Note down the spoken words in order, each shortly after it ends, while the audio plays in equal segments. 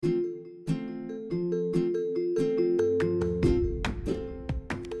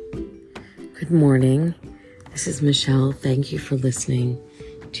Good morning. This is Michelle. Thank you for listening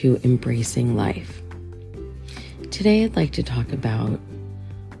to Embracing Life. Today I'd like to talk about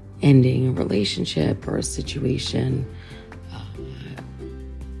ending a relationship or a situation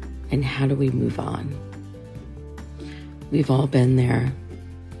and how do we move on. We've all been there,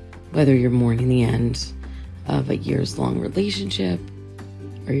 whether you're mourning the end of a years-long relationship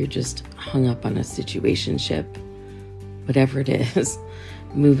or you're just hung up on a situationship. Whatever it is,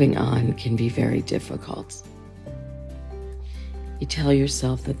 moving on can be very difficult. You tell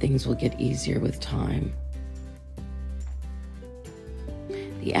yourself that things will get easier with time.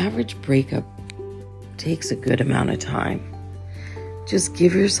 The average breakup takes a good amount of time. Just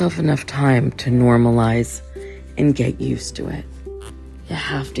give yourself enough time to normalize and get used to it. You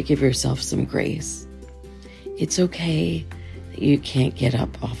have to give yourself some grace. It's okay that you can't get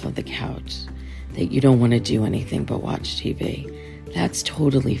up off of the couch, that you don't want to do anything but watch TV. That's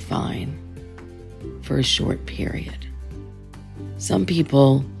totally fine for a short period. Some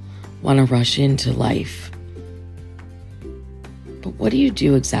people want to rush into life. But what do you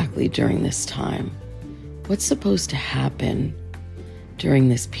do exactly during this time? What's supposed to happen during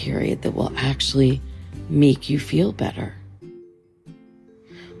this period that will actually make you feel better?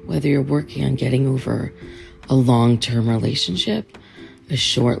 Whether you're working on getting over a long-term relationship, a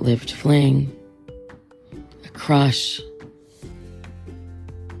short-lived fling, a crush,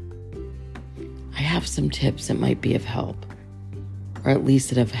 I have some tips that might be of help, or at least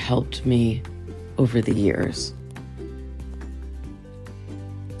that have helped me over the years.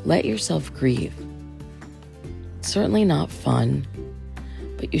 Let yourself grieve. It's certainly not fun,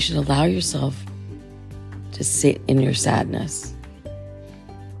 but you should allow yourself to sit in your sadness.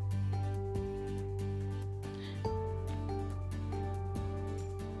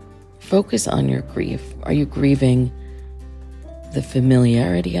 Focus on your grief. Are you grieving the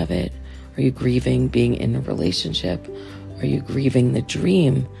familiarity of it? Are you grieving being in a relationship? Are you grieving the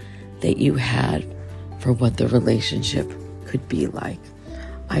dream that you had for what the relationship could be like?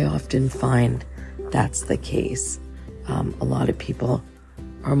 I often find that's the case. A lot of people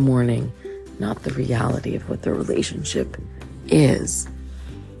are mourning not the reality of what the relationship is,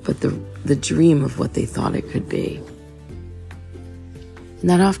 but the dream of what they thought it could be. And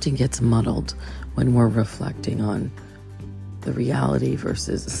that often gets muddled when we're reflecting on the reality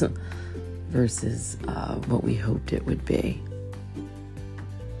versus what we hoped it would be.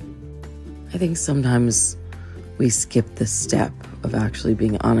 I think sometimes we skip the step of actually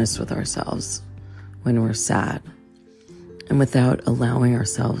being honest with ourselves when we're sad, and without allowing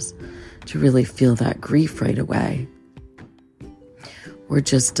ourselves to really feel that grief right away, we're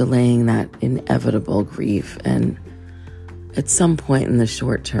just delaying that inevitable grief. And at some point in the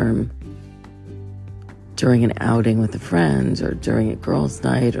short term, during an outing with a friend or during a girls'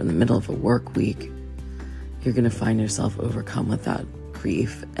 night or in the middle of a work week, you're going to find yourself overcome with that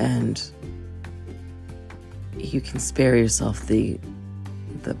grief, and you can spare yourself the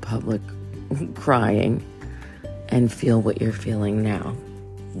public crying and feel what you're feeling now.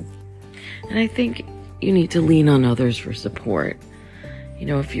 And I think you need to lean on others for support. You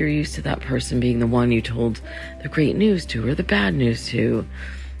know, if you're used to that person being the one you told the great news to or the bad news to,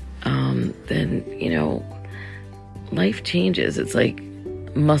 then, you know, life changes. It's like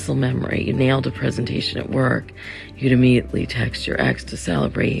muscle memory. You nailed a presentation at work, you'd immediately text your ex to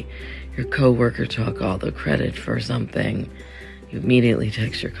celebrate. Your coworker took all the credit for something, you immediately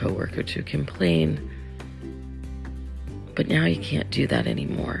text your coworker to complain. But now you can't do that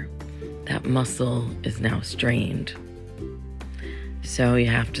anymore. That muscle is now strained. So you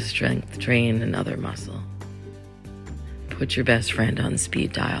have to strength train another muscle. Put your best friend on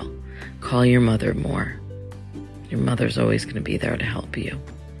speed dial. Call your mother more. Your mother's always going to be there to help you.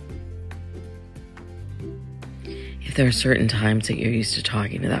 If there are certain times that you're used to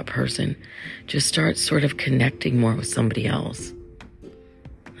talking to that person, just start sort of connecting more with somebody else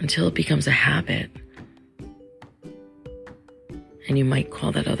until it becomes a habit. And you might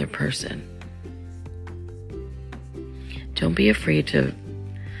call that other person. Don't be afraid to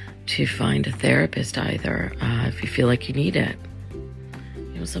find a therapist either, if you feel like you need it.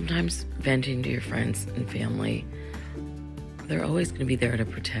 You know, sometimes venting to your friends and family, they're always going to be there to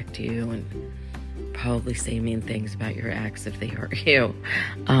protect you and probably say mean things about your ex if they hurt you.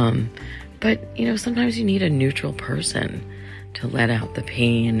 But, you know, sometimes you need a neutral person to let out the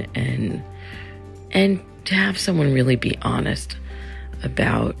pain and to have someone really be honest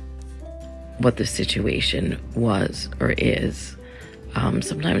about what the situation was or is.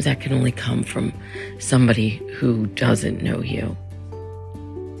 Sometimes that can only come from somebody who doesn't know you.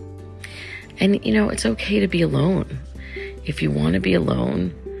 And, you know, it's okay to be alone. If you want to be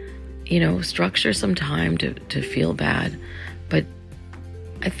alone, structure some time to feel bad. But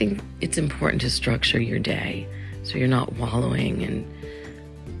I think it's important to structure your day so you're not wallowing and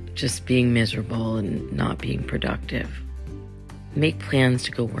just being miserable and not being productive. Make plans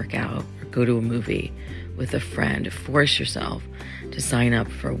to go work out or go to a movie with a friend. Force yourself to sign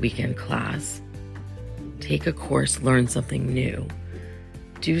up for a weekend class. Take a course, learn something new.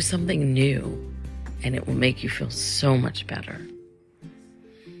 Do something new, and it will make you feel so much better.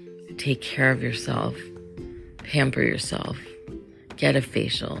 Take care of yourself. Pamper yourself. Get a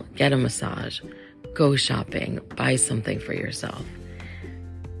facial. Get a massage. Go shopping. Buy something for yourself.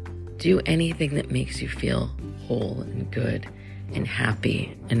 Do anything that makes you feel whole and good and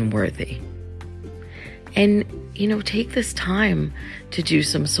happy and worthy. And, take this time to do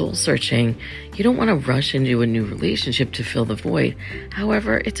some soul searching. You don't want to rush into a new relationship to fill the void.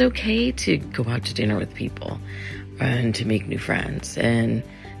 However, it's okay to go out to dinner with people and to make new friends and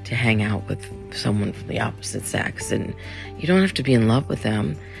to hang out with someone from the opposite sex. And you don't have to be in love with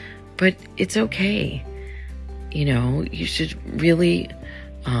them, but it's okay. You should really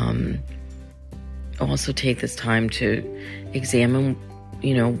also take this time to examine,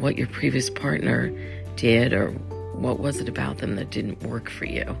 what your previous partner did or what was it about them that didn't work for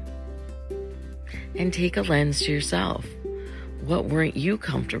you. And take a lens to yourself. What weren't you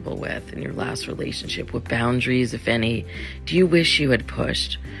comfortable with in your last relationship? What boundaries, if any, do you wish you had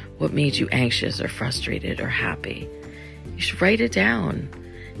pushed? What made you anxious or frustrated or happy? You should write it down.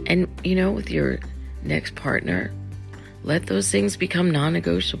 And, with your next partner, let those things become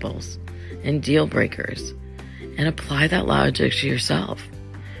non-negotiables and deal breakers. And apply that logic to yourself.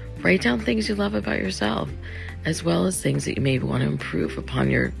 Write down things you love about yourself, as well as things that you may want to improve upon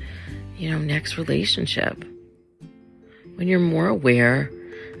your, next relationship. When you're more aware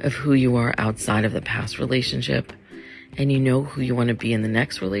of who you are outside of the past relationship, and you know who you want to be in the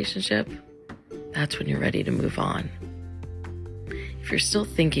next relationship, that's when you're ready to move on. If you're still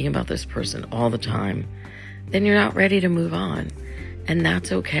thinking about this person all the time, then you're not ready to move on. And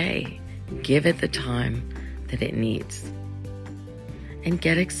that's okay. Give it the time that it needs. And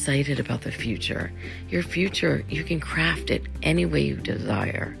get excited about the future. Your future, you can craft it any way you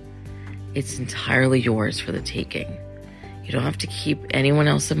desire. It's entirely yours for the taking. You don't have to keep anyone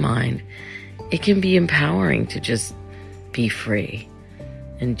else in mind. It can be empowering to just be free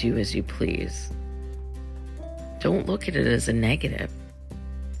and do as you please. Don't look at it as a negative.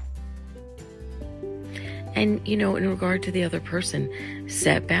 And, in regard to the other person,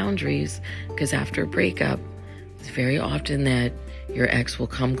 set boundaries, because after a breakup, it's very often that your ex will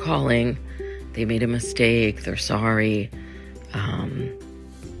come calling. They made a mistake. They're sorry.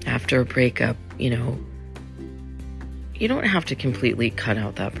 After a breakup, you don't have to completely cut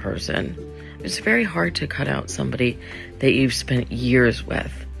out that person. It's very hard to cut out somebody that you've spent years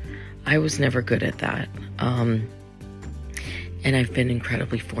with. I was never good at that. And I've been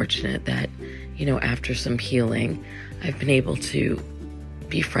incredibly fortunate that, after some healing, I've been able to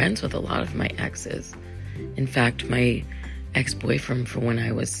be friends with a lot of my exes. In fact, my ex-boyfriend from when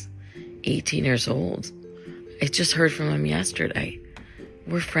I was 18 years old, I just heard from him yesterday.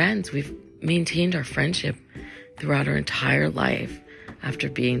 We're friends. We've maintained our friendship throughout our entire life after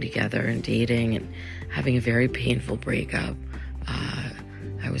being together and dating and having a very painful breakup.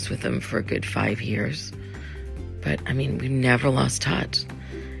 I was with him for a good 5 years. But, we've never lost touch.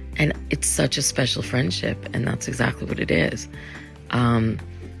 And it's such a special friendship, and that's exactly what it is.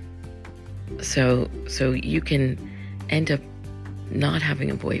 So you can end up not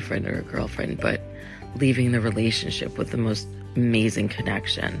having a boyfriend or a girlfriend, but leaving the relationship with the most amazing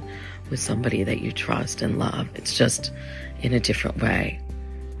connection with somebody that you trust and love. It's just in a different way.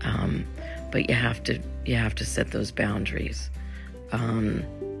 But you have to set those boundaries.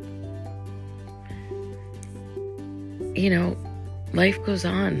 Life goes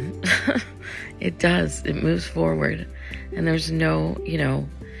on. It does. It moves forward. And there's no,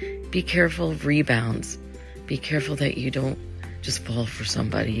 be careful of rebounds. Be careful that you don't just fall for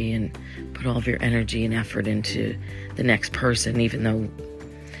somebody and put all of your energy and effort into the next person, even though,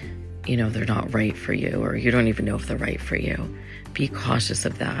 they're not right for you, or you don't even know if they're right for you. Be cautious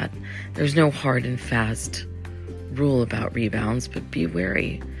of that. There's no hard and fast rule about rebounds, but be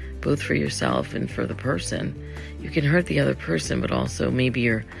wary, both for yourself and for the person. You can hurt the other person, but also maybe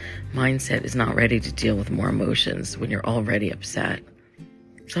your mindset is not ready to deal with more emotions when you're already upset.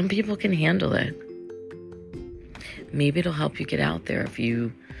 Some people can handle it. Maybe it'll help you get out there if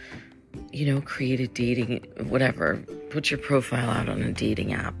you, create a dating, whatever, put your profile out on a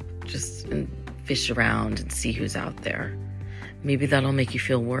dating app, just and fish around and see who's out there. Maybe that'll make you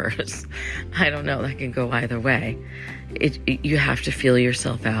feel worse. I don't know. That can go either way. You have to feel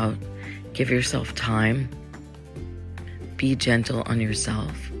yourself out Give yourself time. Be gentle on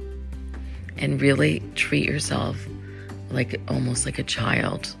yourself. And really treat yourself almost like a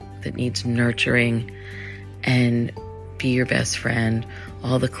child that needs nurturing, and be your best friend.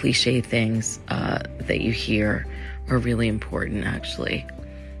 All the cliche things that you hear are really important, actually.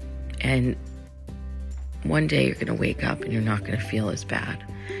 And one day you're going to wake up and you're not going to feel as bad.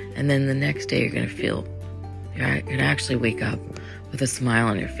 And then the next day you're going to actually wake up with a smile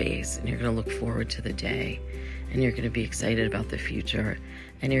on your face, and you're going to look forward to the day, and you're going to be excited about the future,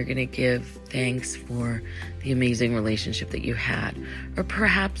 and you're going to give thanks for the amazing relationship that you had, or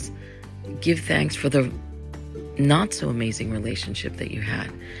perhaps give thanks for the not so amazing relationship that you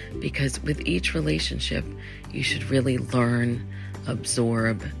had, because with each relationship you should really learn,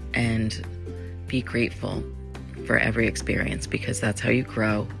 absorb, and be grateful for every experience, because that's how you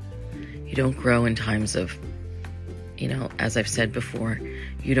grow. You don't grow in times of, as I've said before,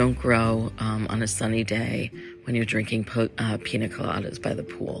 you don't grow on a sunny day when you're drinking pina coladas by the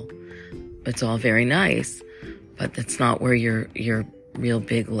pool. It's all very nice, but that's not where your real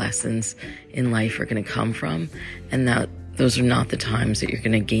big lessons in life are going to come from. And those are not the times that you're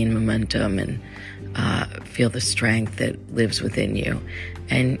going to gain momentum and feel the strength that lives within you.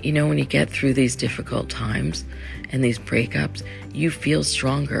 And when you get through these difficult times and these breakups, you feel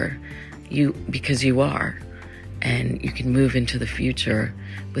stronger, because you are. And you can move into the future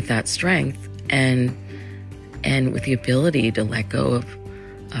with that strength and with the ability to let go of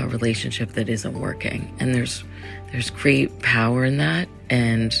a relationship that isn't working. And there's great power in that.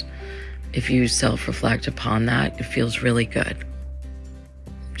 And if you self-reflect upon that, it feels really good.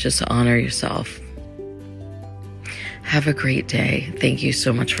 Just honor yourself. Have a great day. Thank you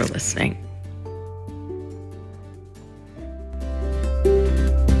so much for listening.